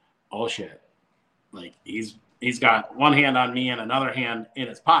 oh, shit. Like, he's got one hand on me and another hand in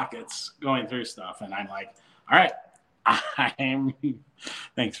his pockets going through stuff. And I'm like, all right.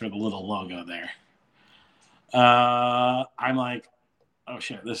 Thanks for the little logo there. I'm like, oh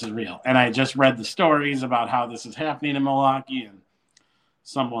shit, this is real. And I just read the stories about how this is happening in Milwaukee, and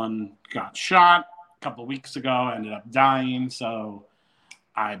someone got shot a couple weeks ago, ended up dying. So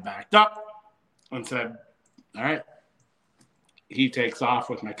I backed up and said, all right. He takes off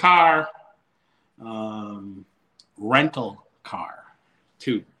with my car, rental car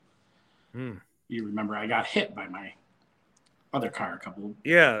too. You remember I got hit by my other car a couple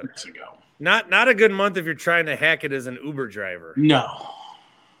weeks ago. Not a good month if you're trying to hack it as an Uber driver. No.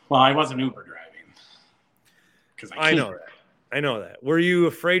 Well, I wasn't Uber driving. Because I know that. Were you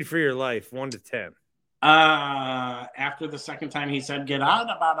afraid for your life, 1 to 10? After the second time he said get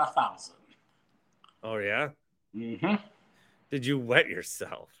out, about 1,000. Oh, yeah? Mm-hmm. Did you wet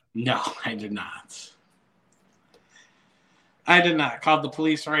yourself? No, I did not. Called the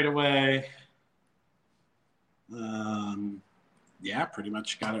police right away. Yeah, pretty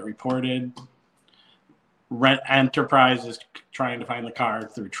much got it reported. Rent Enterprise is trying to find the car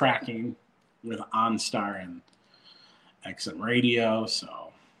through tracking with OnStar and XM Radio.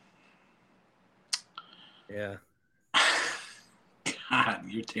 So, yeah. God,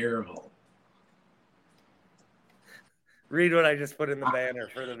 you're terrible. Read what I just put in the banner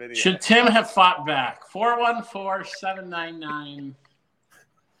for the video. Should Tim have fought back? 414-799.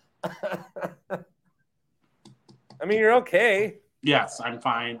 I mean, you're okay. Yes, I'm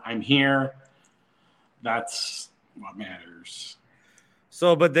fine. I'm here. That's what matters.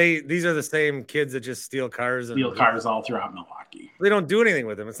 So, but these are the same kids that just steal cars and Steal cars all throughout Milwaukee. They don't do anything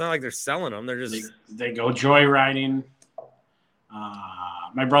with them. It's not like they're selling them. They're just they go joyriding.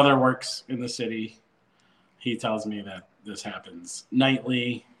 My brother works in the city. He tells me that this happens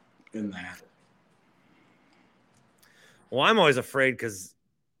nightly in that. Well, I'm always afraid because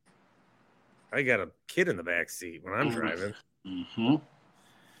I got a kid in the back seat when I'm driving. Mm-hmm.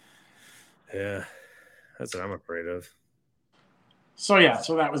 Yeah, that's what I'm afraid of. So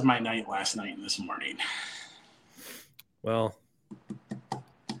that was my night last night and this morning. Well,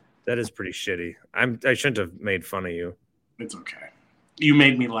 that is pretty shitty. I shouldn't have made fun of you. It's okay. You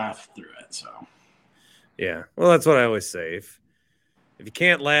made me laugh through it, so. Yeah. Well, that's what I always say. If you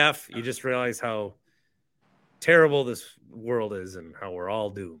can't laugh, you just realize how terrible this world is and how we're all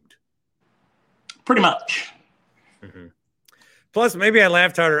doomed. Pretty much. Mm-hmm. Plus, maybe I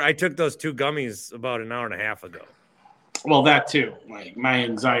laughed harder. I took those 2 gummies about an hour and a half ago. Well, that too. Like, my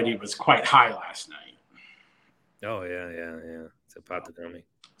anxiety was quite high last night. Oh, yeah. It's a pot the gummy.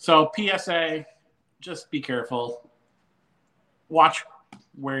 So, PSA, just be careful. Watch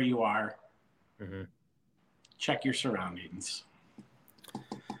where you are. Mm-hmm. Check your surroundings.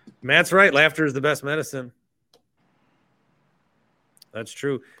 Matt's right. Laughter is the best medicine. That's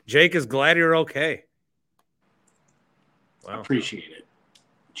true. Jake is glad you're okay. Wow. Appreciate it,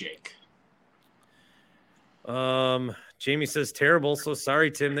 Jake. Jamie says, terrible. So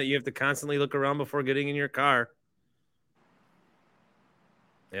sorry, Tim, that you have to constantly look around before getting in your car.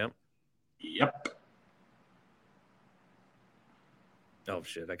 Yep. Oh,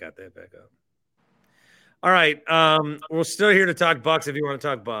 shit. I got that back up. All right. We're still here to talk Bucks if you want to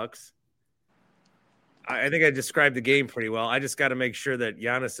talk Bucks. I think I described the game pretty well. I just got to make sure that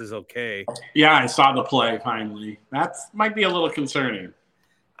Giannis is okay. Yeah, I saw the play finally. That might be a little concerning.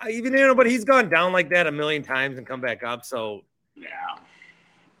 But he's gone down like that a million times and come back up. So yeah.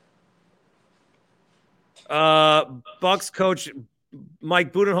 Bucks coach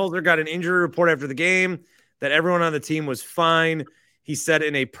Mike Budenholzer got an injury report after the game that everyone on the team was fine. He said,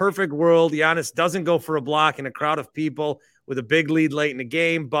 in a perfect world, Giannis doesn't go for a block in a crowd of people with a big lead late in the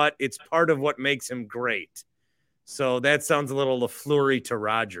game, but it's part of what makes him great. So that sounds a little LaFleur to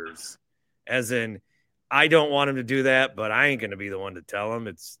Rodgers, as in, I don't want him to do that, but I ain't going to be the one to tell him.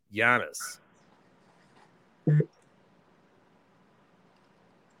 It's Giannis.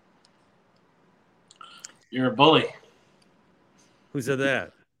 You're a bully. Who said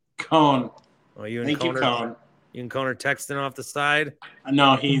that? Cone. Oh, you and Thank Cone you, Cone. You and Cone are texting off the side?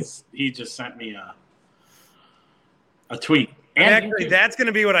 No, he just sent me a tweet. And actually, that's going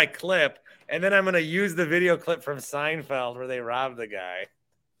to be what I clip, and then I'm going to use the video clip from Seinfeld where they robbed the guy.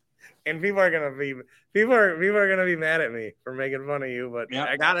 And people are going to be mad at me for making fun of you, but yep.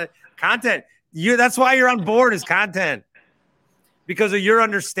 I got it. Content. That's why you're on board is content. Because of your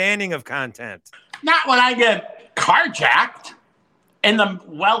understanding of content. Not when I get carjacked in the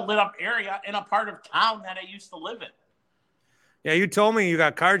well-lit up area in a part of town that I used to live in. Yeah, you told me you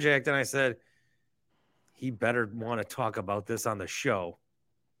got carjacked, and I said, he better want to talk about this on the show.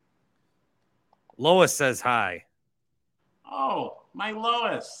 Lois says hi. Oh, my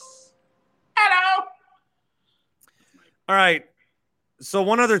Lois. Hello. All right. So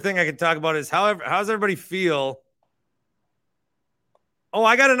one other thing I can talk about is how's everybody feel? Oh,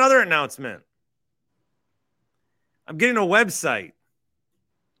 I got another announcement. I'm getting a website.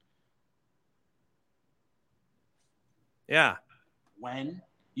 Yeah. When?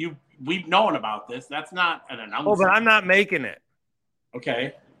 We've known about this. That's not an announcement. Oh, but I'm not making it.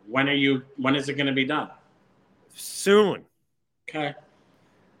 Okay. When is it going to be done? Soon. Okay.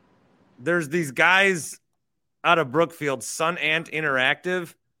 There's these guys out of Brookfield, Sun Ant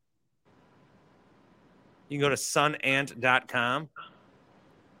Interactive. You can go to sunant.com.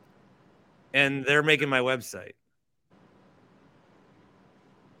 And they're making my website.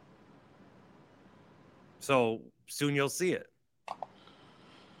 So soon you'll see it.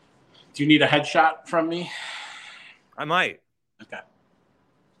 Do you need a headshot from me? I might. Okay.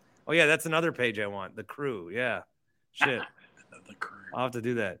 Oh, yeah, that's another page I want. The crew. Yeah. Shit. The crew. I'll have to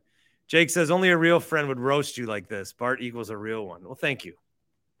do that. Jake says, only a real friend would roast you like this. Bart equals a real one. Well, thank you.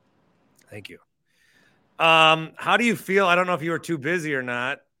 Thank you. How do you feel? I don't know if you were too busy or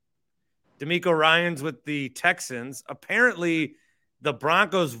not. D'Amico Ryans with the Texans. Apparently, the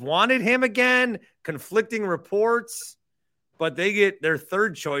Broncos wanted him again. Conflicting reports. But they get their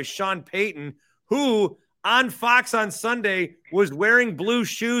third choice, Sean Payton, who on Fox on Sunday was wearing blue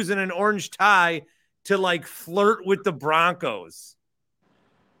shoes and an orange tie to like flirt with the Broncos.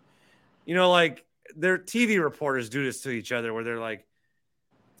 You know, like their TV reporters do this to each other where they're like,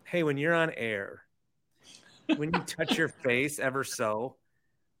 hey, when you're on air, when you touch your face ever so,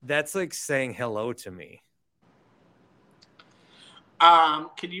 that's like saying hello to me.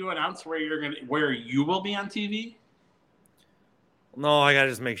 Can you announce where you will be on TV? No, I gotta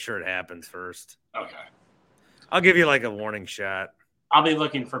just make sure it happens first. Okay. I'll give you like a warning shot. I'll be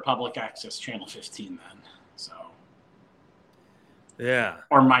looking for public access channel 15 then. So. Yeah.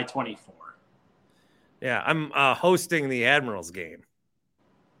 Or my 24. Yeah, I'm hosting the Admirals game.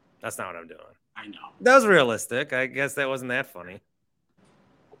 That's not what I'm doing. I know. That was realistic. I guess that wasn't that funny.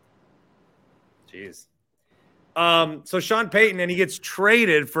 Jeez. So Sean Payton, and he gets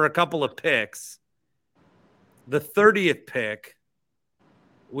traded for a couple of picks. The 30th pick,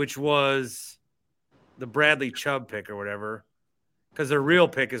 which was the Bradley Chubb pick or whatever, because their real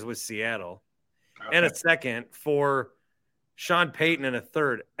pick is with Seattle, and a second for Sean Payton and a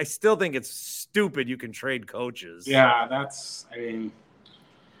third. I still think it's stupid you can trade coaches. Yeah, that's, I mean,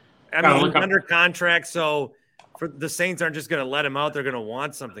 he's under contract, so for the Saints aren't just going to let him out. They're going to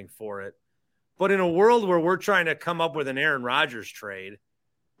want something for it. But in a world where we're trying to come up with an Aaron Rodgers trade,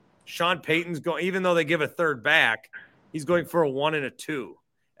 Sean Payton's going, even though they give a third back, he's going for a 1 and a 2.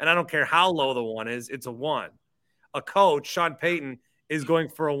 And I don't care how low the 1 is, it's a 1. A coach, Sean Payton, is going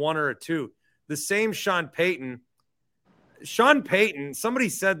for a 1 or a 2. The same Sean Payton, somebody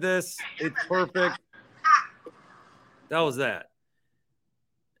said this, it's perfect. That was that.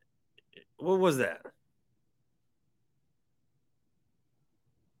 What was that?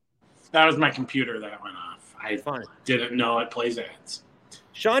 That was my computer that went off. I didn't know it plays ads.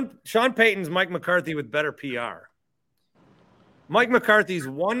 Sean Payton's Mike McCarthy with better PR. Mike McCarthy's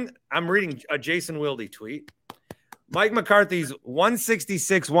I'm reading a Jason Wilde tweet. Mike McCarthy's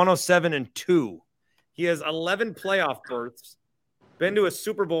 166, 107, and 2. He has 11 playoff berths, been to a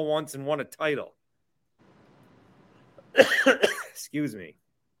Super Bowl once, and won a title. Excuse me.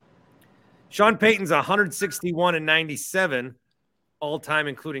 Sean Payton's 161 and 97 all time,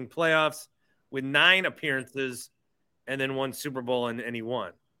 including playoffs, with 9 appearances and then 1 Super Bowl and he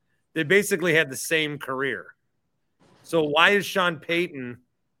won. They basically had the same career. So why is Sean Payton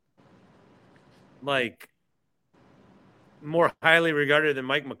like more highly regarded than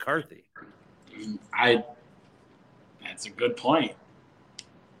Mike McCarthy? That's a good point.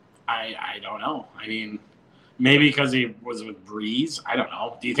 I don't know. I mean, maybe because he was with Breeze. I don't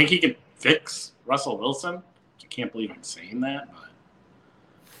know. Do you think he could fix Russell Wilson? I can't believe I'm saying that.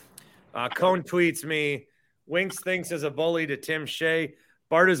 But Cone tweets me, Winks thinks as a bully to Tim Shea,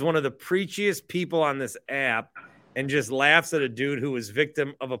 Bart is one of the preachiest people on this app and just laughs at a dude who was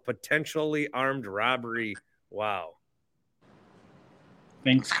victim of a potentially armed robbery. Wow.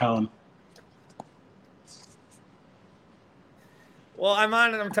 Thanks, Cone. Well,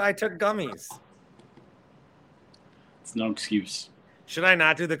 I took gummies. It's no excuse. Should I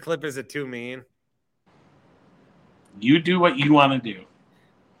not do the clip? Is it too mean? You do what you want to do.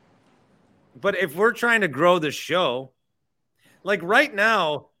 But if we're trying to grow the show, like right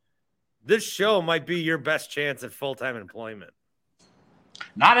now, this show might be your best chance at full-time employment.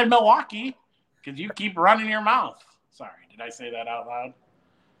 Not in Milwaukee, because you keep running your mouth. Sorry, did I say that out loud?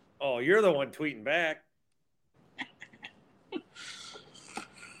 Oh, you're the one tweeting back.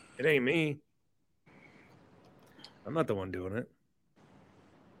 It ain't me. I'm not the one doing it.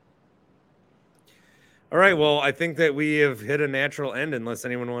 All right, well, I think that we have hit a natural end unless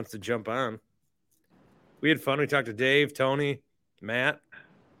anyone wants to jump on. We had fun. We talked to Dave, Tony, Matt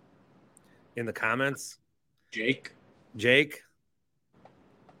in the comments. Jake.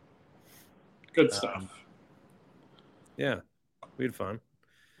 Good stuff. Yeah, we had fun.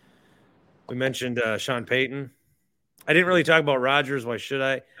 We mentioned Sean Payton. I didn't really talk about Rodgers. Why should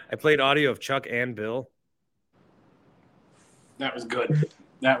I? I played audio of Chuck and Bill. That was good.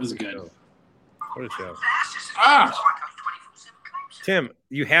 What a show. Ah! Tim,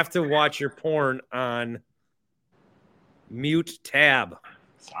 you have to watch your porn on mute tab.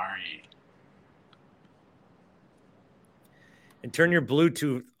 Sorry. And turn your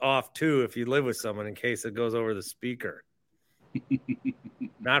Bluetooth off, too, if you live with someone in case it goes over the speaker.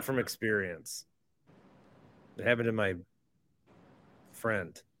 Not from experience. It happened to my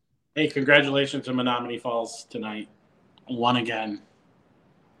friend. Hey, congratulations to Menominee Falls tonight. Won again.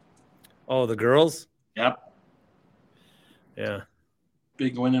 Oh, the girls? Yep. Yeah.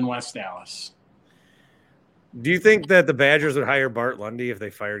 Big win in West Dallas. Do you think that the Badgers would hire Bart Lundy if they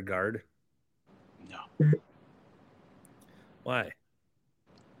fired Guard? No. Why?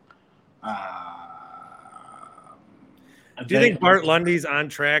 Do you think Bart Lundy's on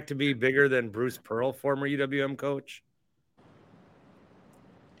track to be bigger than Bruce Pearl, former UWM coach?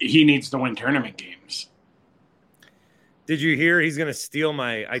 he needs to win tournament games. Did you hear he's going to steal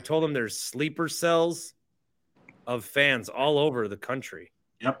I told him there's sleeper cells of fans all over the country.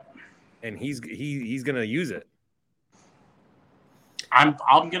 Yep. And he's going to use it. I'm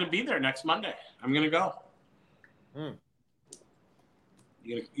going to be there next Monday. I'm going to go.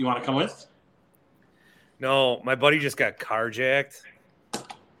 You want to come with? No, my buddy just got carjacked,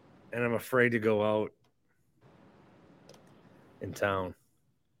 and I'm afraid to go out in town.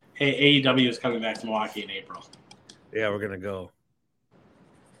 Hey, AEW is coming back to Milwaukee in April. Yeah, we're going to go.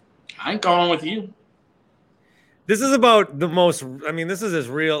 I ain't going with you. This is about the most, I mean, this is as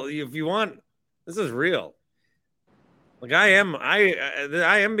real. If you want, this is real. Like I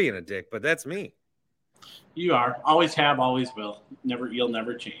am being a dick, but that's me. You are. Always have, always will. You'll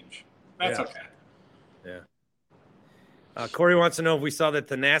never change. That's okay. Yeah. Corey wants to know if we saw that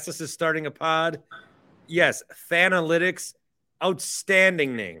Thanasis is starting a pod. Yes. Thanalytics.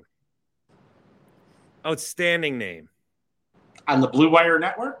 Outstanding name. Outstanding name. On the Blue Wire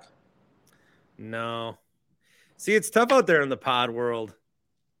Network? No. See, it's tough out there in the pod world.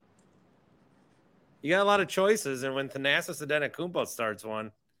 You got a lot of choices, and when Thanasis Adetokounmpo starts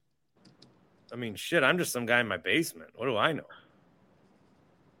one, I mean, shit, I'm just some guy in my basement. What do I know?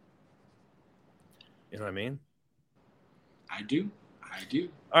 You know what I mean? I do.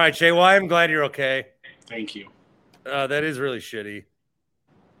 All right, Shea, well, I'm glad you're okay. Thank you. That is really shitty.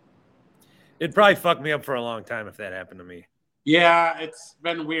 It'd probably fuck me up for a long time if that happened to me. Yeah, it's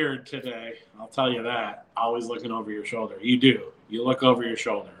been weird today. I'll tell you that. Always looking over your shoulder. You do. You look over your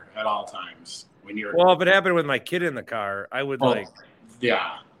shoulder at all times when you're. Well, if it happened with my kid in the car, I would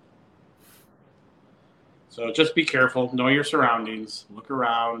Yeah. So just be careful. Know your surroundings. Look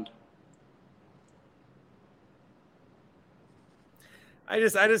around. I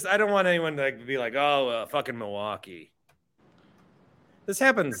don't want anyone to be like, oh, fucking Milwaukee. This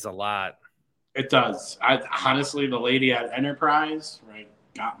happens a lot. It does. Honestly, the lady at Enterprise, where I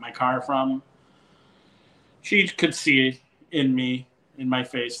got my car from, she could see in my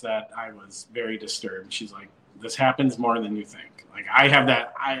face that I was very disturbed. She's like, this happens more than you think. Like, I have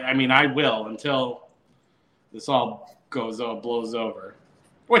that. I mean, I will until this all blows over,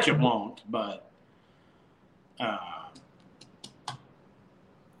 which it won't, but.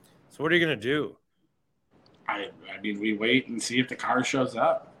 So what are you going to do? I mean, we wait and see if the car shows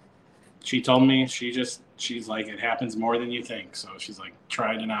up. She told me she's like, it happens more than you think. So she's like,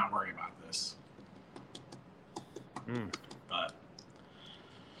 try to not worry about this. But.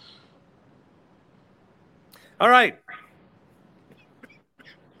 All right.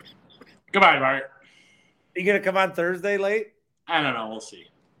 Goodbye, Bart. You going to come on Thursday late? I don't know. We'll see.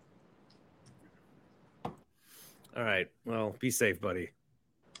 All right. Well, be safe, buddy.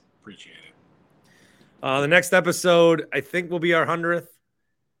 Appreciate it. The next episode, I think, will be our 100th,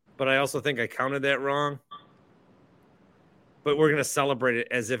 but I also think I counted that wrong. But we're going to celebrate it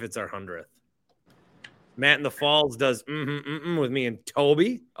as if it's our 100th. Matt in the Falls does with me and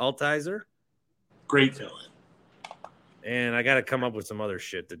Toby Altizer. Great villain. And I got to come up with some other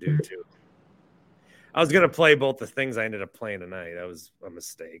shit to do, too. I was going to play both the things I ended up playing tonight. That was a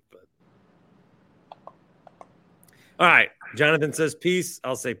mistake, but. All right. Jonathan says peace.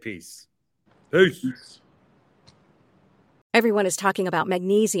 I'll say peace. Peace. Everyone is talking about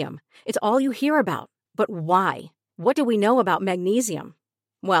magnesium. It's all you hear about. But why? What do we know about magnesium?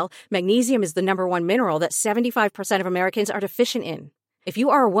 Well, magnesium is the #1 mineral that 75% of Americans are deficient in. If you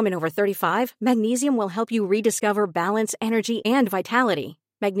are a woman over 35, magnesium will help you rediscover balance, energy, and vitality.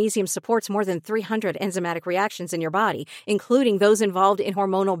 Magnesium supports more than 300 enzymatic reactions in your body, including those involved in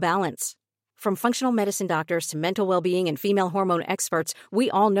hormonal balance. From functional medicine doctors to mental well-being and female hormone experts, we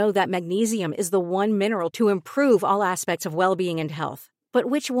all know that magnesium is the one mineral to improve all aspects of well-being and health. But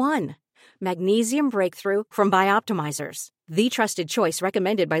which one? Magnesium Breakthrough from Bioptimizers, the trusted choice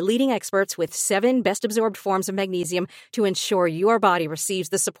recommended by leading experts with 7 best-absorbed forms of magnesium to ensure your body receives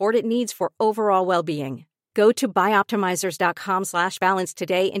the support it needs for overall well-being. Go to bioptimizers.com/balance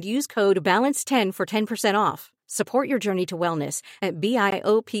today and use code BALANCE10 for 10% off. Support your journey to wellness at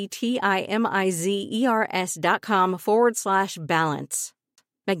bioptimizers.com/balance.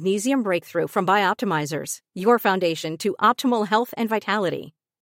 Magnesium Breakthrough from Bioptimizers, your foundation to optimal health and vitality.